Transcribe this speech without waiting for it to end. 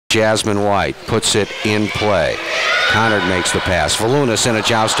Jasmine White puts it in play. Conard makes the pass. Volunas in a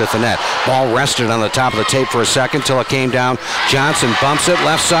joust at the net. Ball rested on the top of the tape for a second till it came down. Johnson bumps it.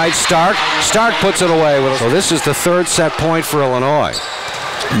 Left side, Stark. Stark puts it away. So this is the third set point for Illinois.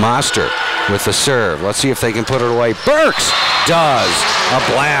 Moster with the serve. Let's see if they can put it away. Burks does.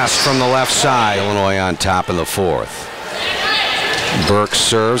 A blast from the left side. Illinois on top in the fourth. Burks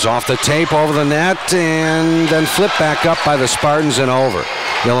serves off the tape over the net and then flipped back up by the Spartans and over.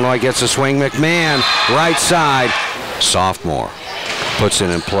 Illinois gets a swing. McMahon, right side. Sophomore puts it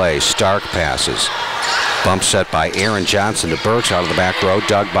in play. Stark passes. Bump set by Aaron Johnson to Burks out of the back row,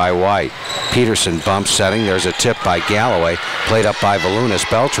 dug by White. Peterson bump setting. There's a tip by Galloway, played up by Volunas.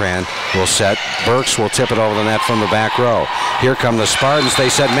 Beltran will set. Burks will tip it over the net from the back row. Here come the Spartans. They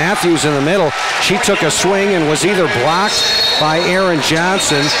set Matthews in the middle. She took a swing and was either blocked by Aaron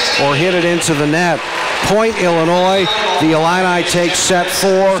Johnson or hit it into the net. Point Illinois. The Illini take set 4.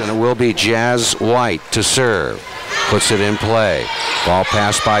 And it will be Jazz White to serve. Puts it in play. Ball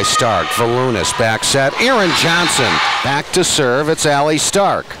passed by Stark. Volunas back set. Aaron Johnson back to serve. It's Allie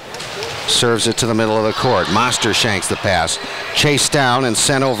Stark. Serves it to the middle of the court. Moster shanks the pass. Chased down and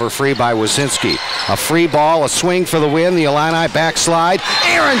sent over free by Wazinski. A free ball, a swing for the win. The Illini backslide.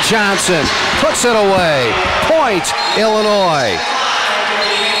 Aaron Johnson puts it away. Point Illinois.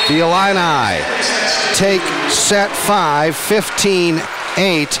 The Illini take set 5,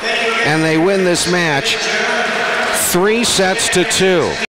 15-8, and they win this match 3 sets to 2.